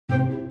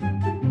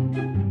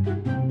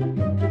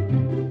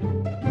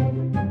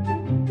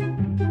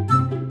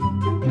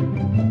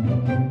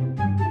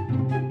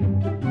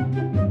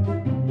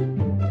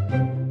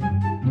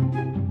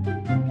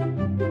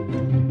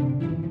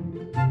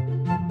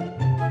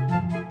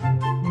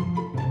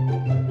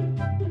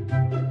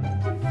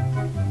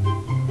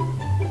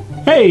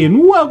Hey,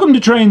 and welcome to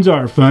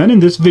TrainWorld Fun. In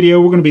this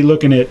video, we're going to be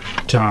looking at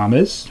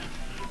Thomas.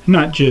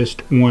 Not just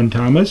one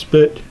Thomas,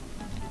 but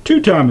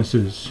two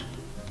Thomases.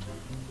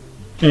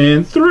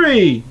 And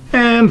 3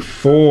 and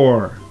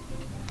 4.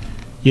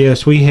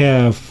 Yes, we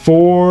have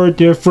 4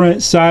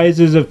 different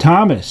sizes of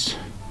Thomas.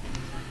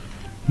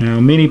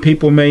 Now, many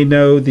people may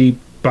know the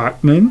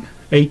Bachmann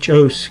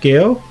HO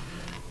scale,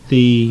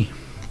 the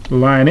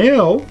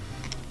Lionel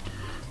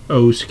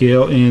O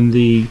scale, and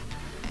the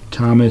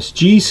Thomas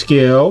G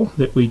scale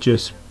that we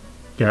just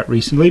got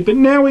recently. But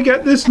now we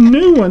got this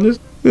new one,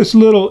 this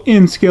little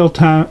N scale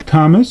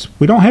Thomas.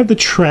 We don't have the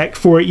track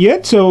for it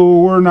yet, so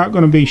we're not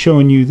going to be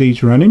showing you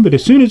these running. But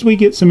as soon as we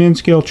get some N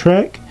scale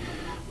track,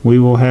 we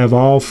will have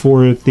all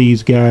 4 of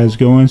these guys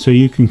going so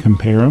you can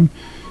compare them.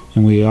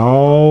 And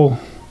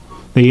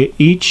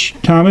each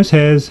Thomas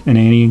has an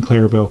Annie and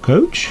Clarabel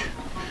coach.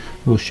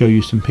 We'll show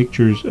you some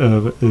pictures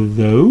of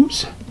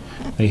those.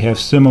 They have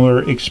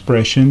similar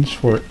expressions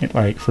for,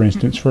 like for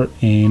instance, for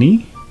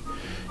Annie,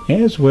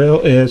 as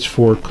well as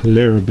for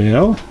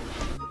Clarabel.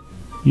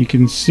 You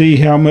can see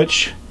how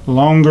much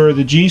longer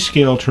the G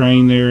scale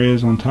train there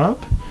is on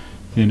top.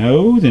 Then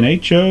O, then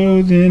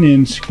HO, then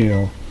N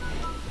scale.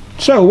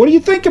 So, what do you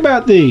think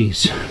about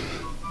these?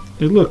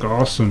 They look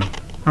awesome.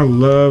 I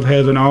love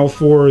having all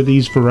 4 of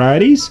these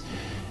varieties.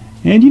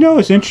 And you know,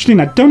 it's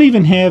interesting, I don't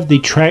even have the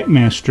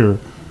Trackmaster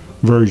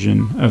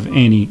version of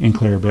Annie and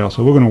Clarabel,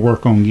 so we're going to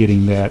work on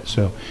getting that.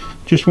 So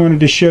just wanted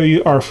to show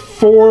you our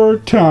 4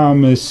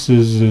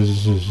 Thomases.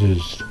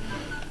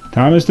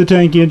 Thomas the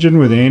Tank Engine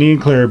with Annie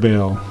and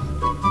Clarabel.